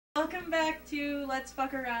welcome back to Let's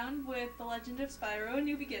Fuck Around with The Legend of Spyro, A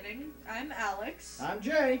New Beginning. I'm Alex. I'm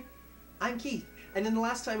Jay. I'm Keith. And then the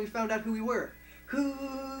last time we found out who we were. Who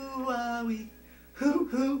are we?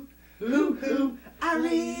 Who? I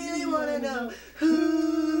really wanna know.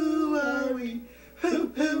 Who are we?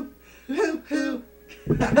 Who?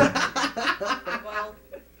 Well,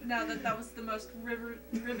 now that was the most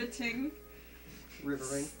riveting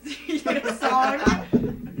Rivering. song.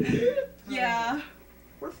 Yeah.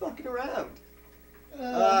 We're fucking around. We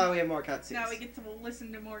have more cutscenes. Now we get to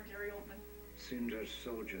listen to more Gary Oldman. Seems our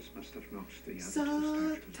soldiers must have knocked the other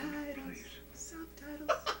Subtitles. two statues out of place.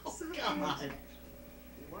 Subtitles. God.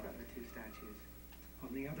 What are the two statues?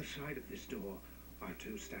 On the other side of this door are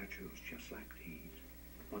two statues just like these.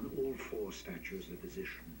 When all four statues are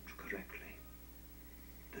positioned correctly,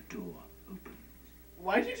 the door opens.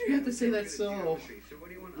 Why did you have to say that so? So what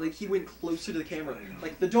do you want? Like he went closer to the camera.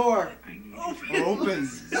 Like the door I need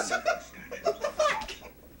opens. How?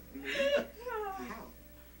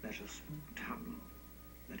 There's a small tunnel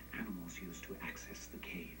that animals use to access the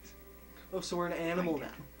caves. Oh, so we're an animal now.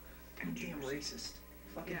 And Goddamn use it. racist.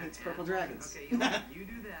 Fucking Yeah, hates purple dragons. Okay, you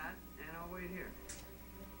do that, and I'll wait here.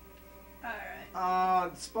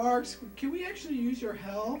 Alright. Sparks, can we actually use your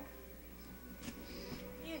help?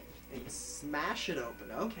 And smash it open.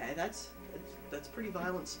 Okay, that's pretty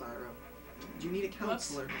violent, Spyro. Do you need a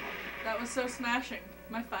counselor? That was so smashing.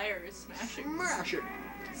 My fire is smashing. Smash it.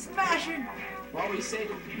 Smashing! Well, we say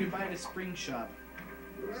goodbye to Spring Shop.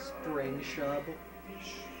 Spring shrub.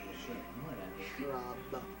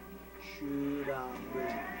 Whatever. Shrub.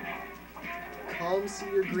 Calm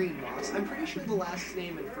cedar green moss. I'm pretty sure the last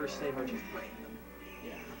name and first name are just random.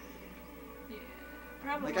 Yeah. Yeah,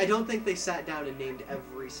 probably. Like, I don't think they sat down and named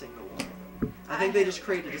every single one. I think they just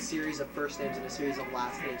created a series of first names and a series of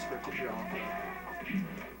last names for it to draw from.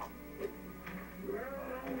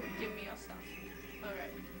 Give me your stuff.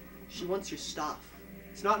 Alright. She wants your stuff.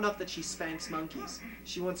 It's not enough that she spanks monkeys.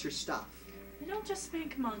 She wants your stuff. I don't just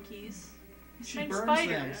spank monkeys. I She spank burns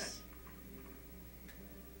spiders. them.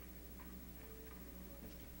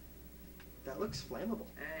 That looks flammable.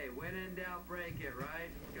 Hey, when in doubt, break it, right?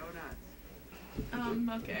 Go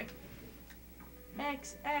nuts. Okay.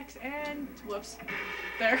 X, and whoops.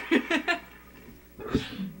 There.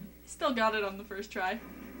 Still got it on the first try.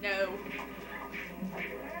 No.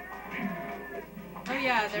 Oh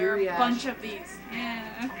yeah, there are a bunch of these.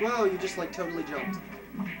 Yeah. Whoa, you just like totally jumped.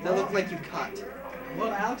 That looked like you cut.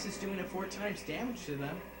 Well, Alex is doing it 4 times damage to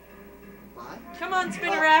them. What? Come on,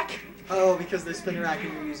 Spinnerack. Oh, because they're spinnerack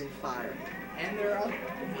and you're using fire. And they're up.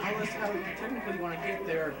 Unless how you technically want to hit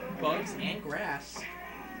their bugs and grass.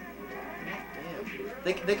 Damn.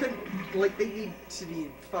 They could, like, they need to be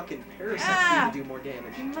fucking parasites to do more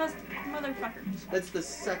damage. You motherfucker. That's the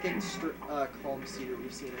second calm cedar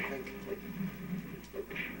we've seen, I think.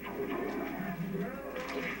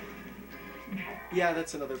 Yeah,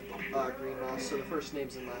 that's another green moss, so the first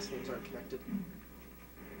names and last names aren't connected.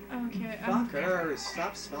 Okay. Fuckers,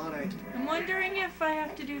 stop spawning. I'm wondering if I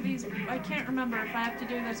have to do these. I can't remember if I have to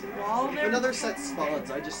do this while they're. Another set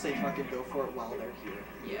spawns. I just say fucking go for it while they're here.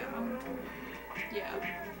 Yeah. Yeah.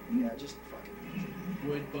 Yeah, just fucking.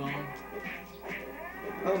 Wood bone.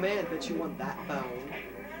 Oh man, bet you want that bone.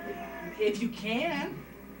 If you can.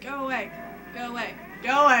 Go away. Go away.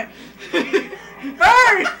 Go away.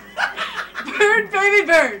 Burn! Burn, baby,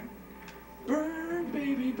 burn! Burn,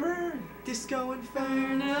 baby, burn. Disco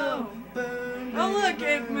Inferno. Burn. Oh look,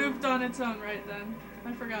 baby, it burn. moved on its own right then.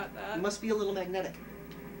 I forgot that. It must be a little magnetic.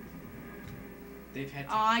 They've had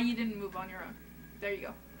to. Aw, you didn't move on your own. There you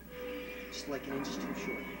go. Just like an inch too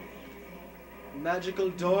short. Magical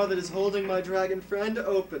door that is holding my dragon friend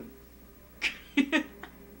open.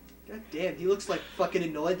 God damn, he looks like fucking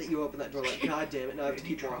annoyed that you opened that door. Like, god damn it, now I have to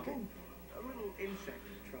keep walking. A little insect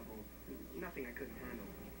trouble. Nothing I couldn't handle.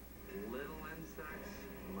 Little insects?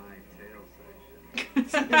 My tail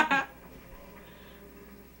section.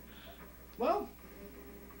 Well.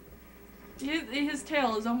 His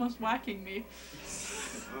tail is almost whacking me.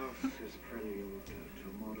 Path is prelude.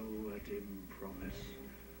 Tomorrow a dim promise.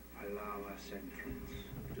 Allow us entrance.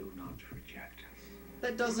 Do not reject us.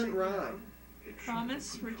 That doesn't rhyme. It should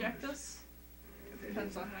Promise? be Reject promised. us? There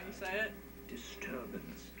Depends is on how you say it.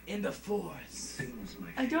 disturbance. In the force. Things my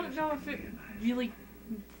I don't fears know have if it realized. really,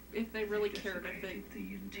 if they really cared if it Desecrated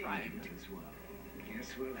the interior rhymed. as well. Guess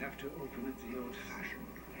we'll have to open it the old-fashioned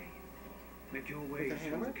way. Make your way With a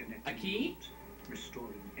through hammer? the connecting A key? roads,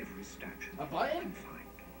 restoring every statue A button? you can find.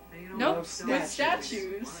 Hey, you know Nope, what? with statues.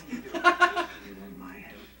 statues. Why don't you do it? You want my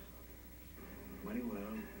help? Very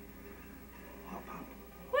well. Hop up.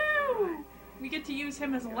 Woo! We get to use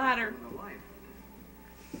him as a ladder. Ruin a life.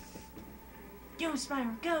 Go,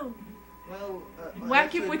 Spyro, go! Well, I Whack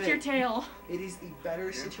have to him with your admit, tail. It is the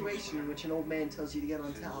better situation in which an old man tells you to get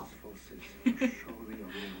on Those top. forces are surely on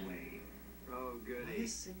their way. Oh, goody.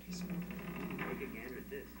 Listen, Take a gander at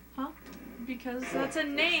this. Because that's a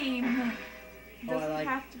name. It Oh, doesn't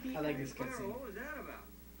have to be. I like this Spyro, cutscene. what was that about?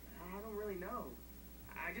 I don't really know.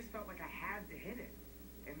 I just felt like I had to hit it.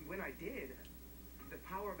 And when I did, the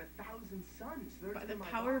power of 1,000 suns surged By the through my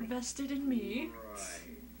power body. vested in me.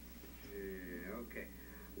 Right. Yeah, okay.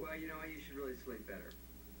 Well, you know what? You should really sleep better.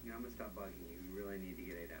 You know, I'm gonna stop bugging you. You really need to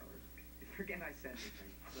get 8 hours. Forget I said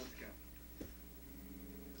anything. Let's go.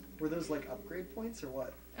 Were those like upgrade points or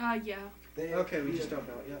what? Yeah. Okay, we just don't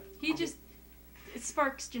know it yet. He just.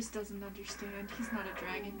 Sparks just doesn't understand. He's not a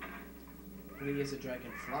dragon. But he is a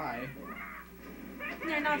dragonfly.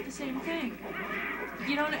 They're not the same thing.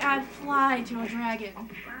 You don't add fly to a dragon.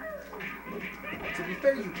 To be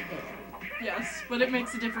fair, you can. Yes, but it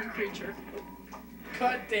makes a different creature.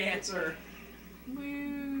 Cut dancer.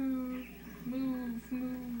 Move, move,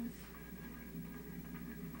 move.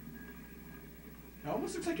 It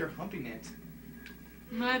almost looks like you're humping it.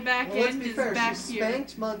 My back Well, let's end be is fair. back She's here.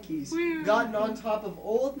 spanked monkeys, Woo. gotten on top of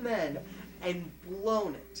old men, and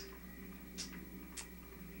blown it.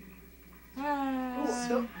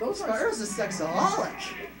 Ah. Those are Spyro's a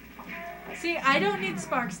sexaholic. See, I don't need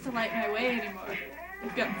sparks to light my way anymore.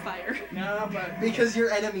 I've got fire. no, but Because your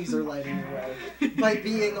enemies are lighting your way by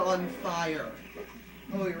being on fire.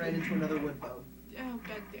 Oh, he ran into another wood bone. Oh,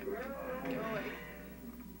 god damn it. Go away.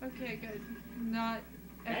 Okay, good. Not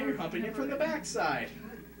now ever. you're humping it never from the again. backside.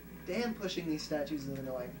 Damn, pushing these statues is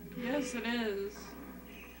annoying. Yes, it is.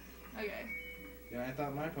 Okay. Yeah, I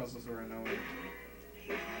thought my puzzles were annoying.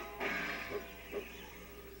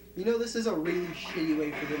 You know, this is a really shitty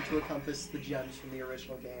way for them to encompass the gems from the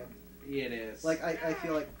original game. It is. Like, I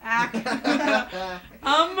feel like... Ack.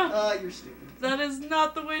 You're stupid. That is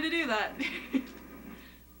not the way to do that.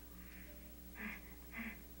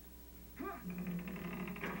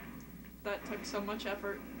 That took so much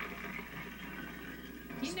effort.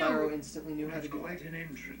 You Spyro know, instantly knew how to That's do quite it. an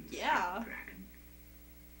entrance, Yeah. Dragon.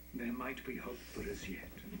 There might be hope for us yet.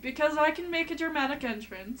 because I can make a dramatic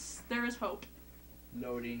entrance, there is hope.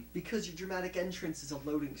 Loading. Because your dramatic entrance is a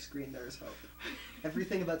loading screen, there is hope.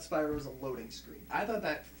 Everything about Spyro is a loading screen. I thought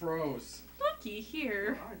that froze. Looky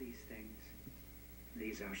here. What are these things?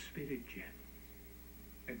 These are spirit gems.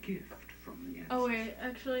 A gift from the ancestors. Oh wait,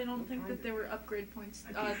 actually I don't think that they were upgrade points.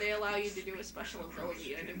 They allow you to do a special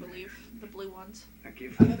ability, I do believe. The blue ones. A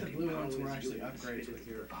gift I thought the that blue ones were empowers actually you in the upgrades spirit with of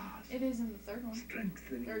your- the past, It is in the third one.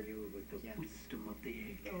 strengthening Or- you with the yeah. wisdom of the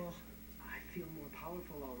ages. Oh, I feel more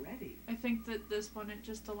powerful already. I think that this one, it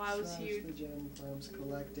just allows slash you... the gem from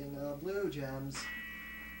collecting blue gems.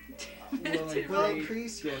 Will Will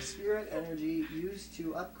increase your spirit energy used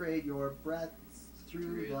to upgrade your breath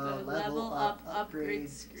through the level up upgrade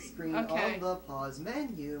screen Okay. on the pause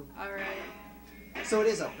menu. Alright. So it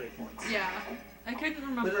is upgrade points. Yeah. I couldn't But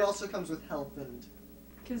remember. it also comes with health and the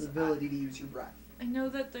Because ability to use your breath. I know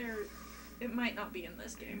that it might not be in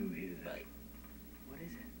this You game, hear that? but What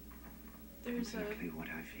is it? there's Exactly what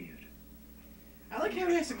I feared. I like how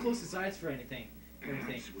he has to close his eyes for anything. Everything.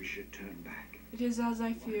 Perhaps we should turn back. It is as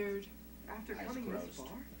I feared. After Eyes coming this closed.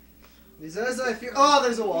 far? Is that as I fear? Oh,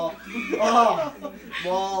 there's a wall. Oh,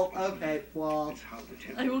 wall. Okay, wall. It's how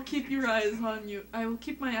the I will keep your eyes on you. I will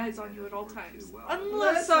keep my eyes on you at all times.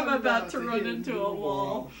 Unless I'm about to run into a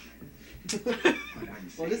wall.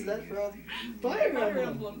 What is that from? Fire Fire Emblem.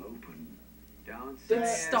 Emblem. Open. Don't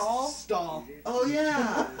That's say it. Stall? Stall. Oh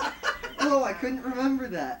yeah. Oh, I couldn't remember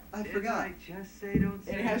that. I Didn't forgot. I just say don't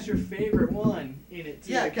say And it has your favorite one in it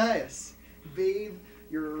too. Yeah, Gaius. Babe,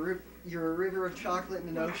 you're a river of chocolate and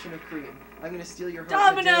an ocean of cream. I'm gonna steal your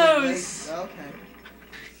heart. with a daily Dominoes! waste. Okay.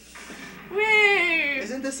 Whee!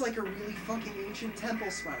 Isn't this like a really fucking ancient temple,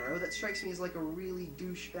 Spyro? That strikes me as like a really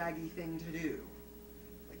douchebaggy thing to do.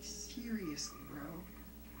 Like seriously, bro.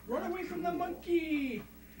 Run away from the monkey!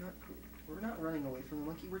 Not cool. We're not running away from the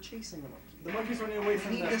monkey. We're chasing the monkey. The monkey's running away We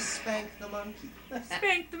from need the... to spank the monkey.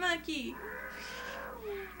 Spank the monkey!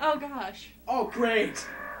 Oh gosh. Oh, great!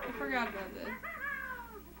 I forgot about that.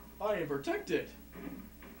 I am protected.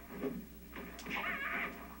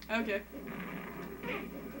 Okay.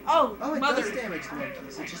 Oh, Oh, it mother. does damage the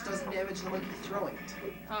monkeys. It just doesn't damage the monkey throwing it.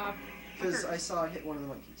 Because I saw it hit one of the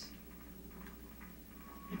monkeys.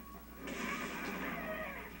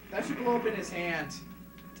 That should blow up in his hand.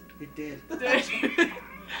 It did.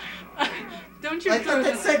 Don't you I throw thought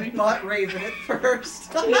that that at me. said butt raven at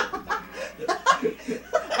first. I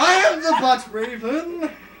am the butt raven.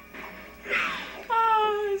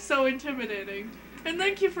 Ah, so intimidating. And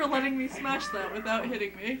thank you for letting me smash that without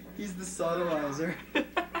hitting me. He's the sodomizer.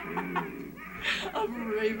 Of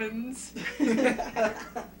ravens.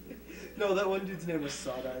 No, that one dude's name was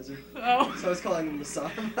Sodizer. Oh. So I was calling him the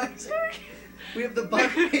sodomizer. We have the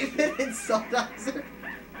Buck Raven and Sodizer.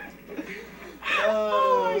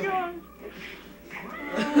 Oh my god.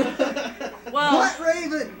 Well. What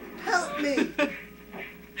Raven? Help me!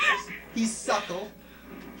 He's suckle.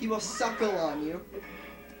 He will suckle on you.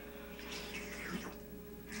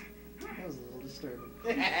 That was a little disturbing.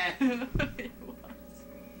 It was.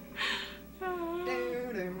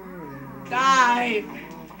 Die!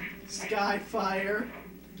 Skyfire.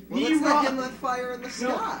 Well, let's let him let fire in the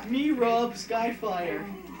sky. No, me rub Skyfire.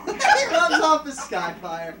 He rubs off his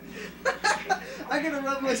Skyfire. I'm gonna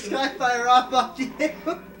rub my Skyfire off on you.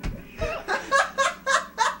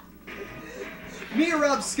 Me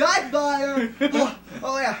rub Skyfire.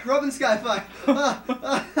 Oh yeah, rubbing Skyfire.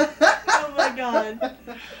 Oh my god.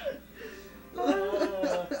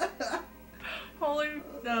 Holy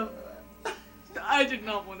no. I did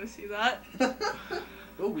not want to see that.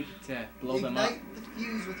 Oh, we could blow them up. Ignite the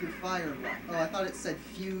fuse with your fire blast. Oh, I thought it said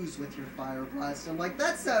fuse with your fire blast. I'm like,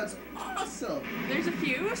 that sounds awesome. There's a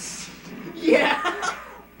fuse? Yeah.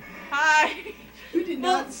 Hi. You did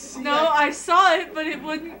Well, not see no, that. I saw it, but it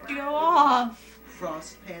wouldn't go off.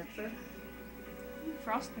 Frost Panther.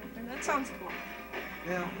 Frost Panther, that sounds cool.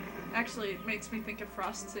 Yeah. Actually, it makes me think of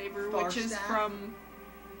Frost Saber, Far which is Staff. from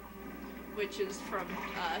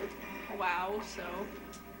WoW, so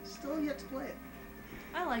Still yet to play it.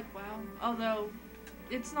 I like WoW. Although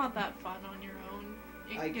it's not that fun on your own.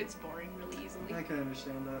 It gets boring really easily. I can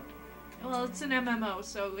understand that. Well, it's an MMO,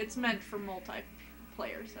 so it's meant for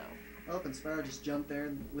multiplayer, so. Oh, and Spyro just jumped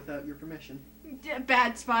there without your permission.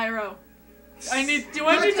 Bad Spyro. Do I need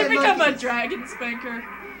to become a dragon spanker?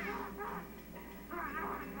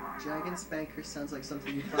 Dragon Spanker sounds like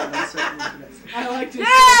something you find on certain internet. I like to.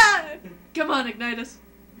 Yeah! Come on, ignite us.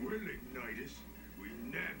 Well, Ignitus, we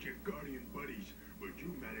nabbed your guardian buddies, but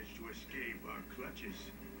you managed to escape our clutches.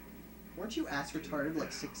 Weren't you ass retarded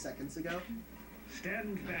like 6 seconds ago?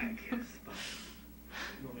 Stand back,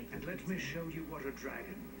 Spyro, and let me show you what a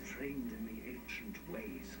dragon trained in the ancient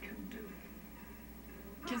ways can do.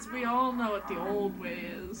 Because we all know what the old way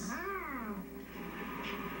is.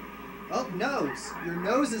 Oh, nose! Your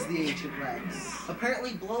nose is the ancient way.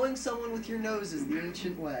 Apparently blowing someone with your nose is the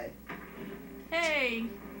ancient way. Hey,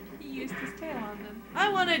 he used his tail on them. I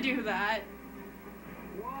want to do that.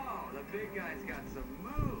 Whoa, the big guy's got some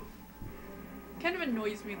move. Kind of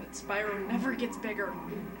annoys me that Spyro never gets bigger.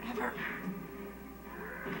 Ever.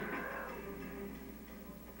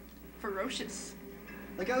 Ferocious.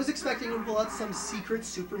 Like, I was expecting him to pull out some secret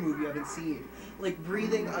super move you haven't seen. Like,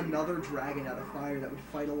 breathing another dragon out of fire that would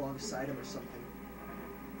fight alongside him or something.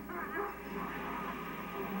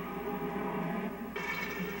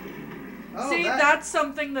 Oh, See, that's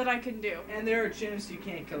something that I can do. And there are gems you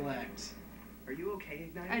can't collect. Are you okay,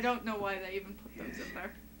 Ignitus? I don't know why they even put those in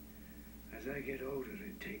there. As I get older,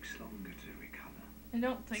 it takes longer to recover. I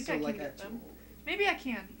don't think So, I can like, get them. Maybe I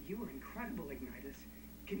can. You were incredible, Ignitus.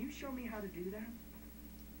 Can you show me how to do that?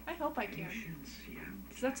 I hope I can. Patience, young.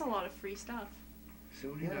 Because that's a lot of free stuff.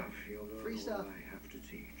 Soon Yeah. enough, you'll learn Free all stuff. I have to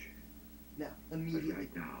teach. Now, But immediately.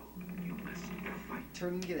 right now, you must fight.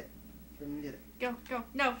 Turn and get it. Turn and get it. Go, go.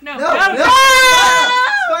 No, no, No! no. No! Ah!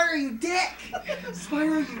 Spyro, you dick!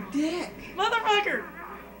 Spyro, you dick! Motherfucker!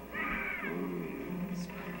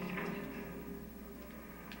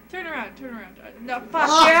 Turn around, turn around. No, fuck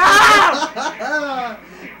yeah!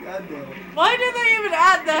 God damn it. Why did they even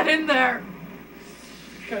add that in there?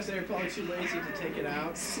 Because they were probably too lazy to take it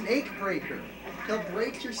out. Snake breaker. He'll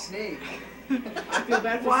break your snake. I feel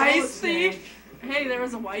bad for Wise Solid Snake. thief? Hey, there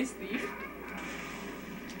was a wise thief.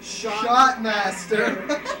 Shot master.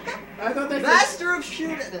 I thought that Master of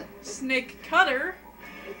shooting it. Snake cutter.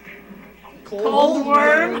 Cold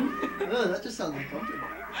worm. Oh, that just sounds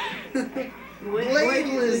uncomfortable. Blade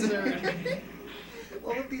lizard.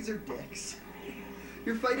 All of these are dicks.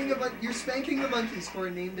 You're fighting you're spanking the monkeys who are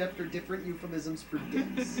named after different euphemisms for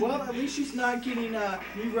dicks. Well, at least she's not getting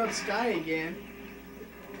me rub sky again.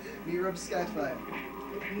 Me rub Skyfire.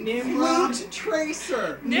 Nimrod. Flute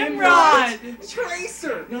Tracer. Nimrod!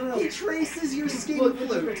 Tracer. No. He traces your skin Look,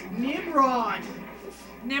 flute. Nimrod.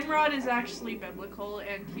 Nimrod is actually biblical,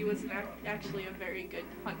 and he was actually a very good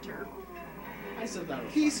hunter. I said that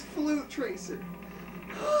was He's Flute Tracer.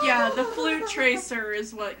 Yeah, the flute tracer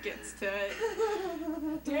is what gets to it.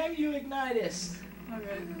 Damn you, Ignitus.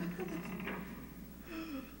 Alright.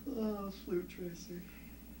 Oh, Flute Tracer.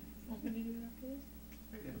 Want me to do that, please?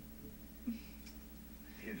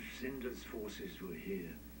 If Cinder's forces were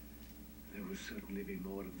here, There will certainly be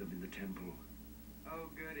more of them in the temple. Oh,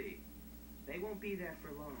 goody. They won't be there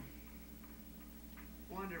for long.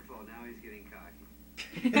 Wonderful. Now he's getting cocky.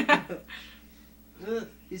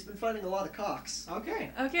 He's been finding a lot of cocks.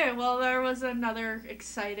 Okay. Okay, well, there was another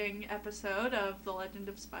exciting episode of The Legend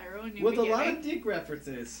of Spyro: A New With a Beginning. lot of dick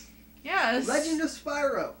references. Yes. Legend of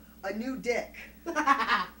Spyro, a new dick.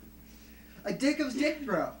 A dick of dick,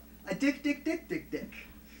 bro. A dick.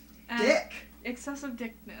 And Dick. Excessive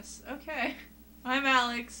dickness. Okay. I'm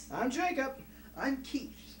Alex. I'm Jacob. I'm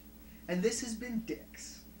Keith, and this has been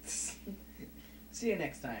Dicks. See you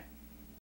next time.